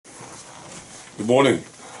Good morning.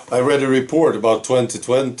 I read a report about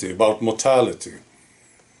 2020, about mortality.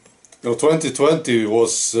 2020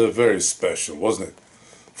 was very special, wasn't it?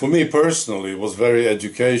 For me personally, it was very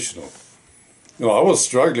educational. I was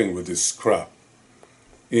struggling with this crap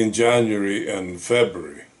in January and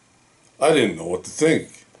February. I didn't know what to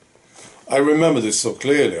think. I remember this so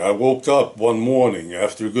clearly. I woke up one morning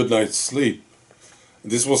after a good night's sleep.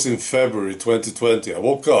 This was in February 2020. I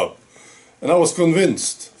woke up and I was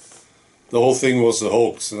convinced the whole thing was a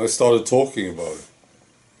hoax, and I started talking about it.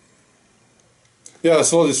 Yeah, I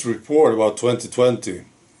saw this report about 2020,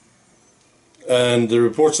 and the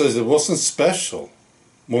report says it wasn't special,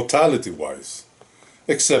 mortality-wise,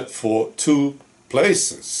 except for 2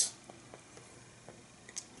 places.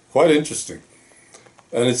 Quite interesting.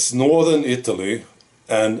 And it's northern Italy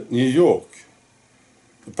and New York.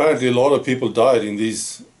 Apparently a lot of people died in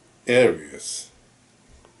these areas.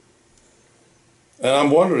 And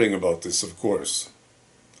I'm wondering about this, of course.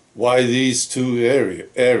 Why these 2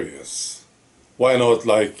 areas? Why not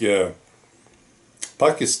like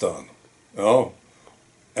Pakistan,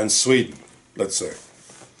 and Sweden, let's say.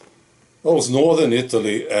 Those northern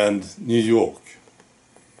Italy and New York.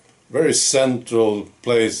 Very central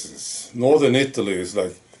places. Northern Italy is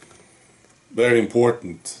like very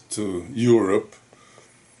important to Europe,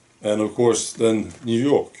 and of course then New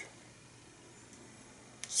York.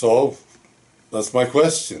 So that's my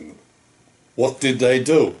question. What did they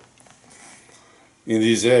do in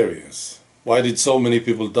these areas? Why did so many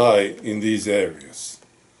people die in these areas?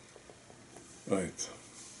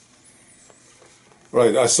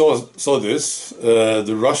 Right, I saw this.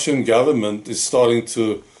 The Russian government is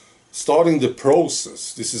starting the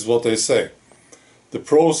process. This is what they say. The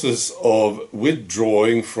process of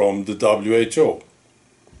withdrawing from the WHO.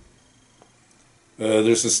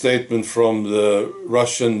 There's a statement from the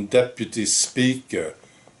Russian deputy speaker,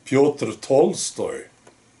 Pyotr Tolstoy.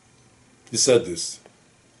 He said this.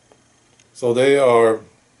 So they are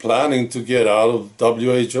planning to get out of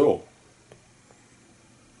WHO.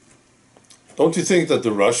 Don't you think that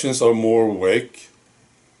the Russians are more awake?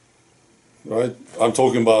 Right? I'm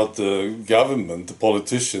talking about the government, the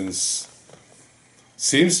politicians.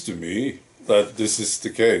 Seems to me that this is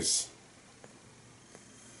the case.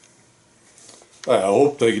 I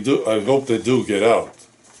hope they do. I hope they do get out.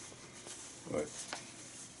 Right.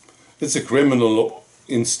 It's a criminal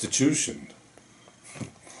institution,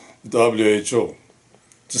 WHO,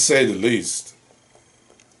 to say the least.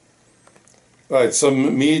 Right,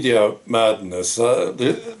 some media madness.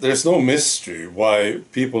 There's no mystery why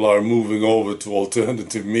people are moving over to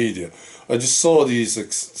alternative media. I just saw these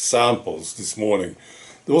examples this morning.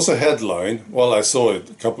 There was a headline, well, I saw it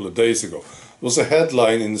a couple of days ago. There was a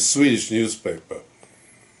headline in the Swedish newspaper,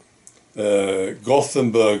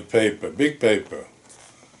 Gothenburg paper, big paper.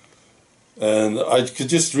 And I could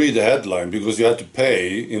just read the headline because you had to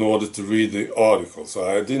pay in order to read the article. So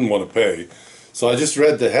I didn't want to pay. So I just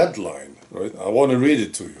read the headline, right? I want to read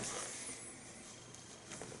it to you.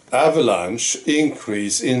 Avalanche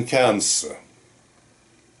increase in cancer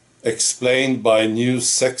explained by new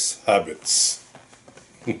sex habits.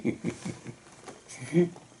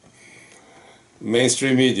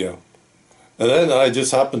 Mainstream media. And then I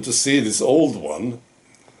just happened to see this old one,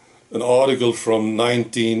 an article from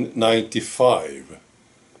 1995,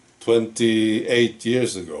 28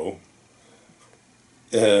 years ago,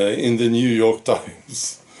 in the New York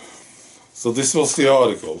Times. So this was the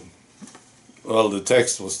article. Well, the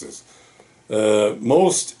text was this.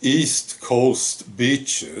 Most East Coast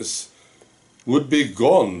beaches would be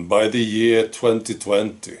gone by the year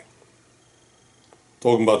 2020.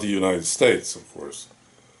 Talking about the United States, of course.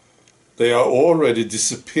 They are already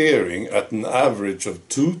disappearing at an average of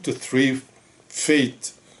 2 to 3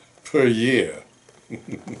 feet per year.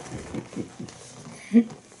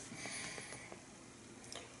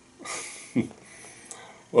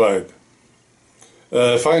 Right.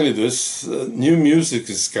 Finally, this new music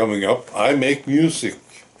is coming up. I make music.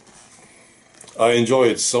 I enjoy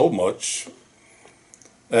it so much.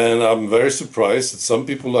 And I'm very surprised that some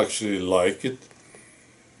people actually like it.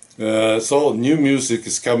 So new music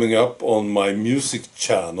is coming up on my music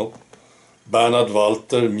channel, Bernard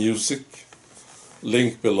Valter Music,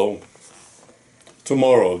 link below.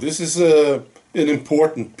 Tomorrow. This is an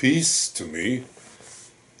important piece to me.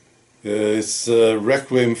 It's a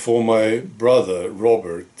Requiem for my brother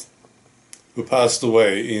Robert, who passed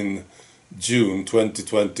away in June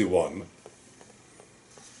 2021.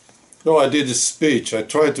 No, I did a speech. I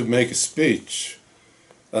tried to make a speech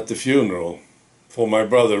at the funeral for my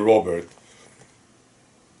brother Robert.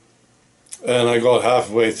 And I got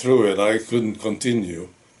halfway through it. I couldn't continue.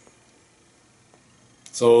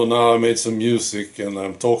 So now I made some music and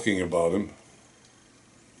I'm talking about him.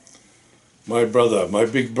 My brother, my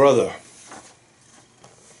big brother.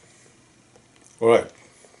 Alright.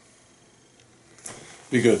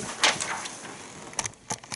 Be good.